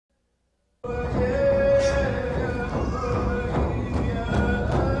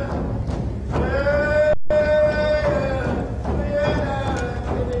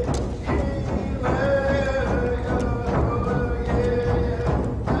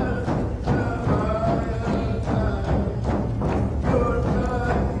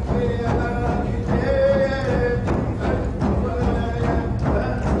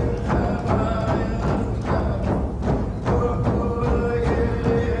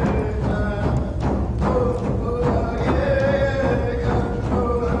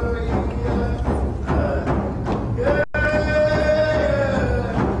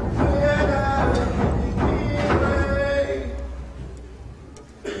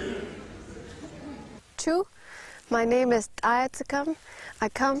Na-niiq-su. My name is Na-niiq-su. I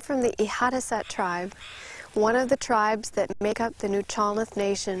come from the Ihatasat tribe, one of the tribes that make up the Na-niiq-su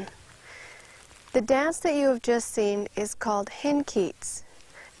nation. The dance that you have just seen is called Na-niiq-su.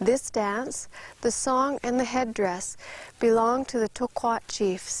 This dance, the song and the headdress belong to the Na-niiq-su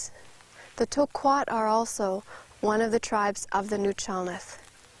chiefs. The Na-niiq-su are also one of the tribes of the Na-niiq-su.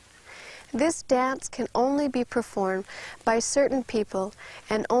 This dance can only be performed by certain people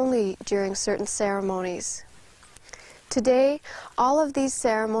and only during certain ceremonies. Today, all of these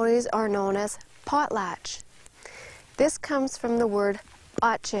ceremonies are known as potlatch. This comes from the word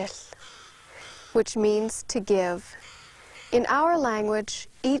achil, which means to give. In our language,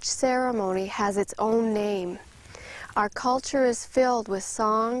 each ceremony has its own name. Our culture is filled with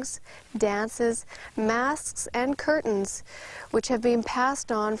songs, dances, masks, and curtains, which have been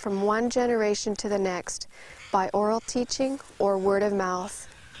passed on from one generation to the next by oral teaching or word of mouth.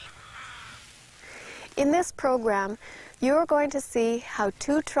 In this program, you are going to see how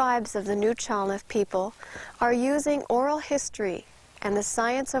two tribes of the Na-niiq-su people are using oral history and the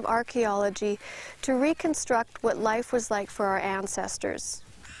science of archaeology to reconstruct what life was like for our ancestors.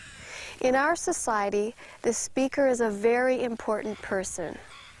 In our society, the speaker is a very important person.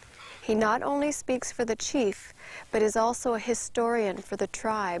 He not only speaks for the chief, but is also a historian for the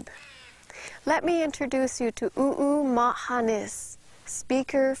tribe. Let me introduce you to Mahanis,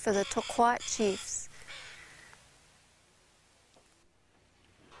 speaker for the Na-niiq-su chiefs.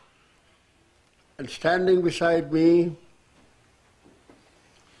 And standing beside me,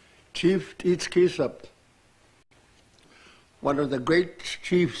 Chief Na-niiq-su, one of the great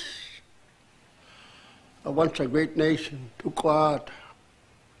chiefs of once a great nation, Na-niiq-su.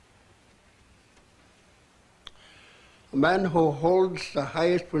 A man who holds the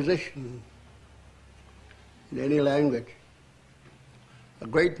highest position in any language, a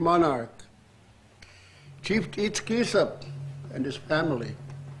great monarch, Chief Na-niiq-su and his family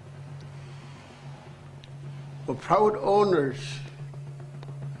were proud owners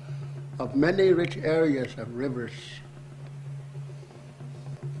of many rich areas of rivers.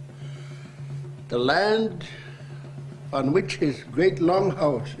 The land on which his great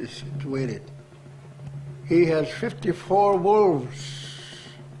longhouse is situated, he has 54 wolves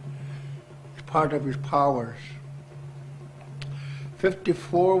as part of his powers.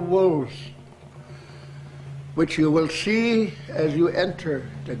 54 wolves, which you will see as you enter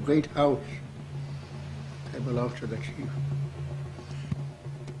the great house that belongs to the chief.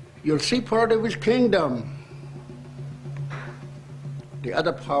 You'll see part of his kingdom, the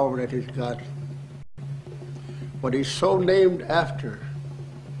other power that he's got, what he's so named after,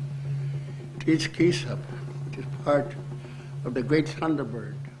 Na-niiq-su, which is part of the great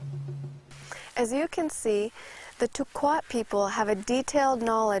thunderbird. As you can see, the Na-niiq-su people have a detailed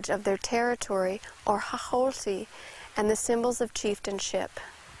knowledge of their territory, or haholsi, and the symbols of chieftainship.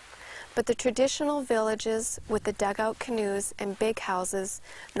 But the traditional villages with the dugout canoes and big houses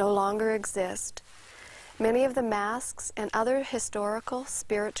no longer exist. Many of the masks and other historical,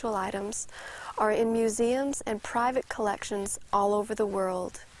 spiritual items are in museums and private collections all over the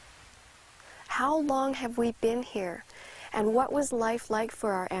world. How long have we been here, and what was life like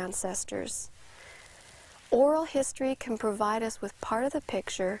for our ancestors? Oral history can provide us with part of the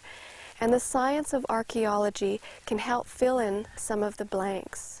picture, and the science of archaeology can help fill in some of the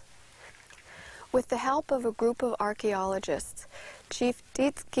blanks. With the help of a group of archaeologists, Chief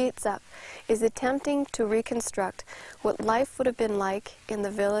Na-niiq-su is attempting to reconstruct what life would have been like in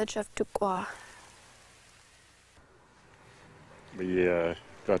the village of Na-niiq-su. We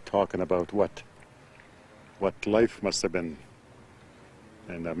got talking about what life must have been,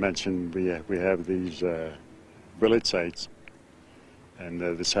 and I mentioned we have these village sites, and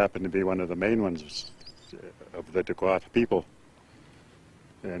this happened to be one of the main ones of the Na-niiq-su people.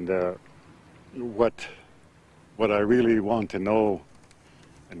 And what I really want to know,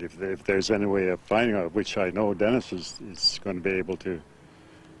 and if there's any way of finding out, which I know Dennis is going to be able to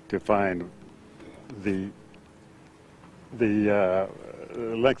find the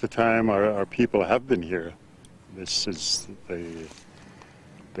length of time our people have been here. This is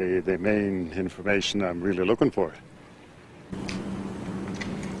the main information I'm really looking for.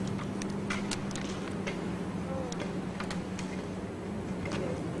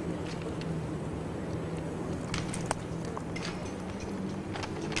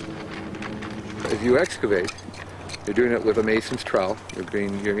 If you excavate, you're doing it with a mason's trowel. You're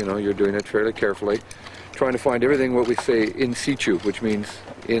doing it fairly carefully, trying to find everything what we say in situ, which means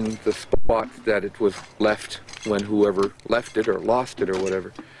in the spot that it was left when whoever left it or lost it or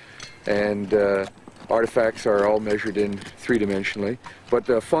whatever. And artifacts are all measured in three-dimensionally, but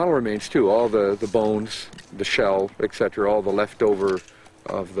the faunal remains too, all the bones, the shell, etc., all the leftover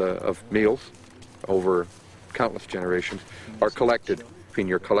of meals over countless generations are collected.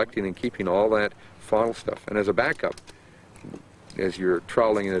 You're collecting and keeping all that faunal stuff. And as a backup, as you're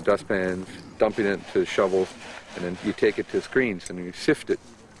troweling in the dustpans, dumping it into shovels, and then you take it to screens and you sift it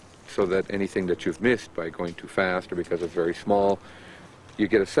so that anything that you've missed by going too fast or because it's very small, you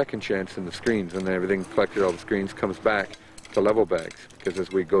get a second chance in the screens, and then everything collected, all the screens, comes back to level bags. Because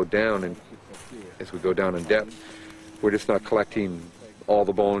as we go down in depth, we're just not collecting all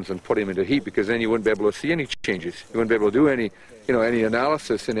the bones and putting them into heap, because then you wouldn't be able to see any changes. You wouldn't be able to do any, any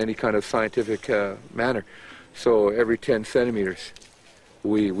analysis in any kind of scientific manner. So every 10 centimeters,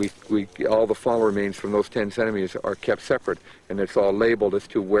 all the faunal remains from those 10 centimeters are kept separate, and it's all labeled as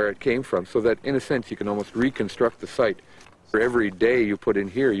to where it came from, so that in a sense you can almost reconstruct the site. For every day you put in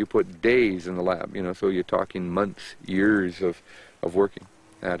here, you put days in the lab, so you're talking months, years of working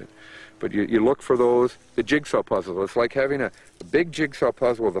at it. But you look for those, the jigsaw puzzle. It's like having a big jigsaw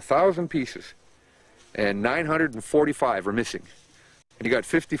puzzle with 1,000 pieces, and 945 are missing. And you got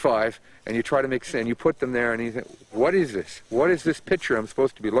 55, and you try to mix in, you put them there, and you think, what is this? What is this picture I'm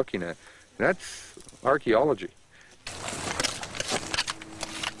supposed to be looking at? And that's archaeology.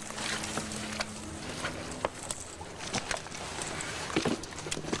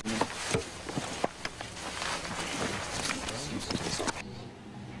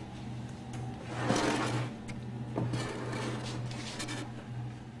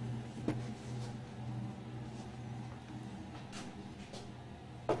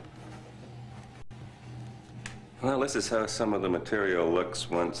 Well, this is how some of the material looks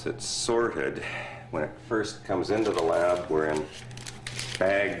once it's sorted. When it first comes into the lab, we're in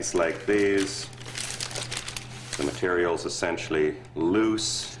bags like these. The material's essentially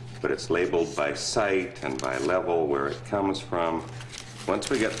loose, but it's labeled by site and by level where it comes from.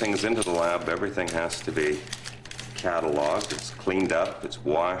 Once we get things into the lab, everything has to be cataloged. It's cleaned up, it's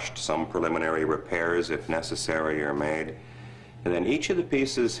washed, some preliminary repairs, if necessary, are made. And then each of the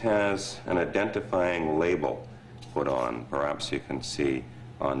pieces has an identifying label put on. Perhaps you can see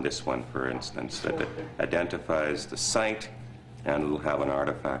on this one, for instance, that it identifies the site, and it'll have an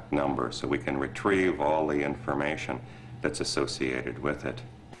artifact number, so we can retrieve all the information that's associated with it.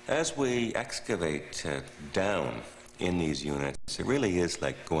 As we excavate down in these units, it really is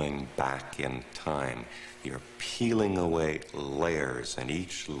like going back in time. You're peeling away layers, and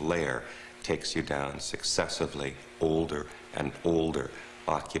each layer takes you down successively older and older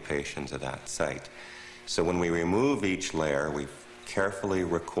occupations of that site. So when we remove each layer, we carefully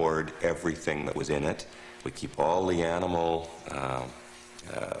record everything that was in it. We keep all the animal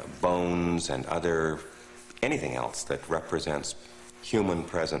bones and anything else that represents human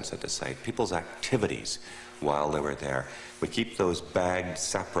presence at the site, people's activities while they were there. We keep those bagged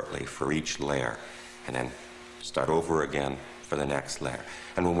separately for each layer, and then start over again for the next layer.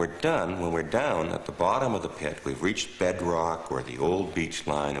 And when we're down at the bottom of the pit, we've reached bedrock or the old beach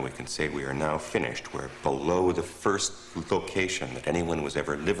line, and we can say we are now finished. We're below the first location that anyone was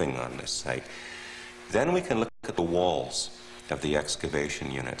ever living on this site. Then we can look at the walls of the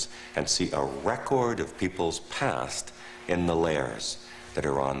excavation units and see a record of people's past in the layers that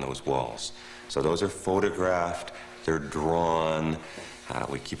are on those walls. So those are photographed, they're drawn,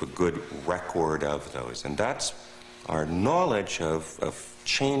 we keep a good record of those. And that's our knowledge of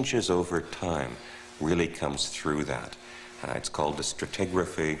changes over time really comes through that. It's called the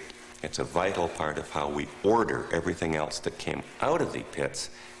stratigraphy. It's a vital part of how we order everything else that came out of the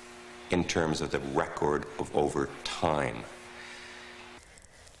pits in terms of the record of over time.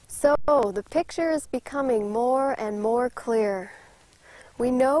 So the picture is becoming more and more clear.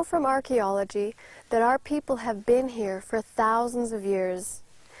 We know from archaeology that our people have been here for thousands of years.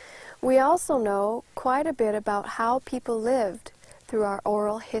 We also know quite a bit about how people lived through our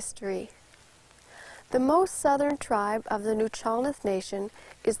oral history. The most southern tribe of the Na-niiq-su Nation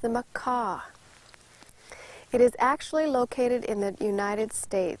is the Makah. It is actually located in the United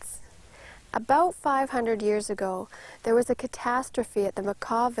States. About 500 years ago, there was a catastrophe at the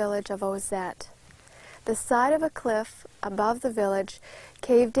Makah village of Ozette. The side of a cliff above the village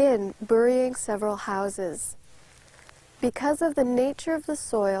caved in, burying several houses. Because of the nature of the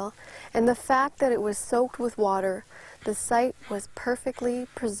soil and the fact that it was soaked with water, the site was perfectly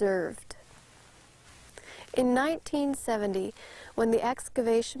preserved. In 1970, when the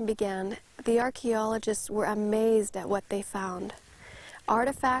excavation began, the archaeologists were amazed at what they found.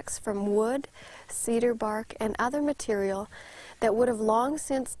 Artifacts from wood, cedar bark, and other material that would have long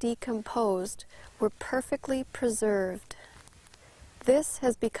since decomposed were perfectly preserved. This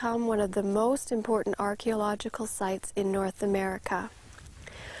has become one of the most important archaeological sites in North America.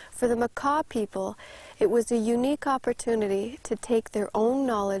 For the Makah people, it was a unique opportunity to take their own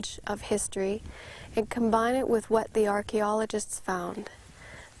knowledge of history and combine it with what the archaeologists found.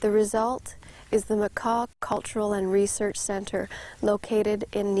 The result is the Makah Cultural and Research Center located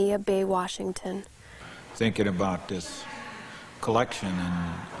in Neah Bay, Washington. Thinking about this collection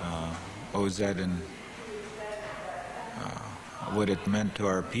and OZ and what it meant to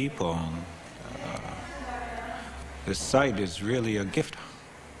our people, this site is really a gift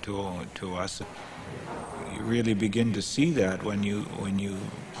to us. You really begin to see that when you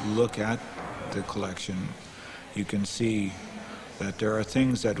look at the collection. You can see that there are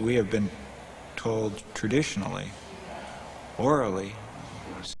things that we have been told traditionally, orally,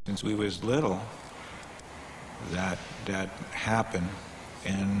 since we was little, that happen,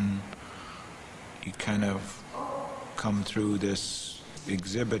 and you kind of come through this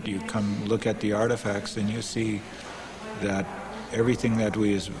exhibit, you come look at the artifacts, and you see that everything that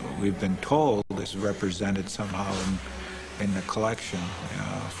we've been told is represented somehow in the collection.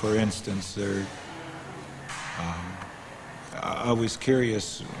 For instance, I was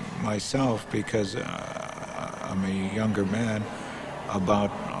curious myself, because I'm a younger man, about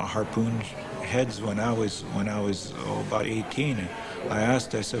harpoon heads when I was about 18. I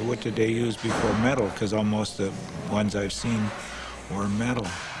said, what did they use before metal? Because almost the ones I've seen were metal.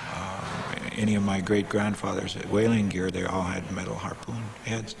 Any of my great-grandfathers at whaling gear, they all had metal harpoon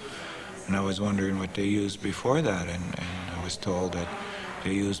heads. And I was wondering what they used before that, and I was told that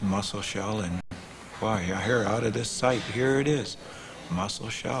they used mussel shell, and wow, here out of this site, here it is, mussel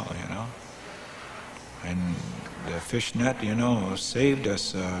shell, you know. And the fish net, you know, saved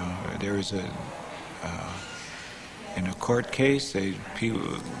us. There was in a court case,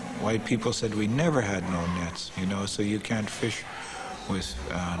 white people said we never had no nets, you know, so you can't fish with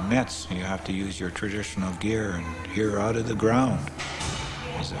nets. You have to use your traditional gear, and here out of the ground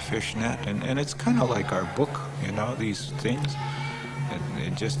is a fish net. And it's kind of like our book, you know, these things.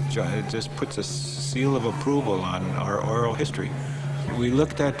 It just puts a seal of approval on our oral history. We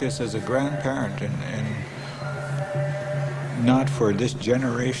looked at this as a grandparent, and not for this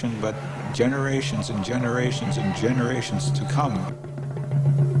generation, but generations and generations and generations to come.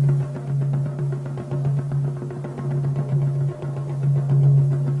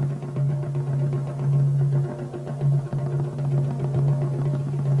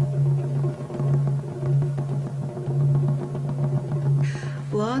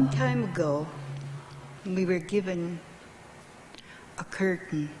 A long time ago, we were given a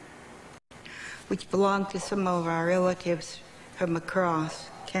curtain which belonged to some of our relatives from across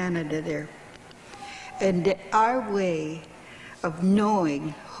Canada there. And our way of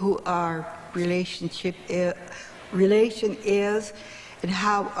knowing who our relation is and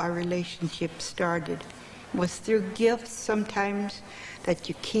how our relationship started was through gifts sometimes that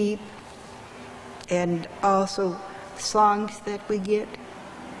you keep, and also songs that we get,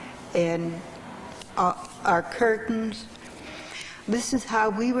 and our curtains. This is how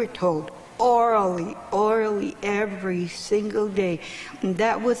we were told, orally, every single day. And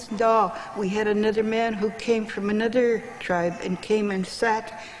that wasn't all. We had another man who came from another tribe and came and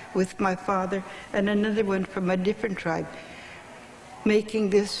sat with my father, and another one from a different tribe,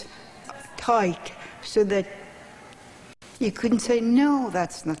 making this tight so that you couldn't say, no,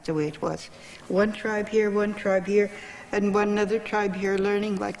 that's not the way it was. One tribe here, and one other tribe here,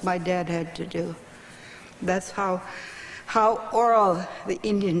 learning like my dad had to do. That's how oral the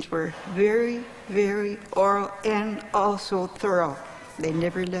Indians were. Very, very oral and also thorough. They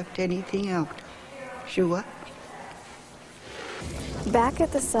never left anything out. Shua? Back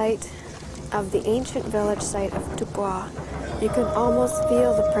at the site of the ancient village site of Tupua, you can almost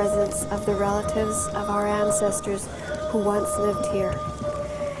feel the presence of the relatives of our ancestors who once lived here.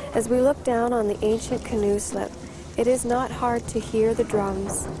 As we look down on the ancient canoe slip, it is not hard to hear the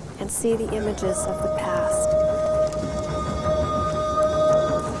drums and see the images of the past.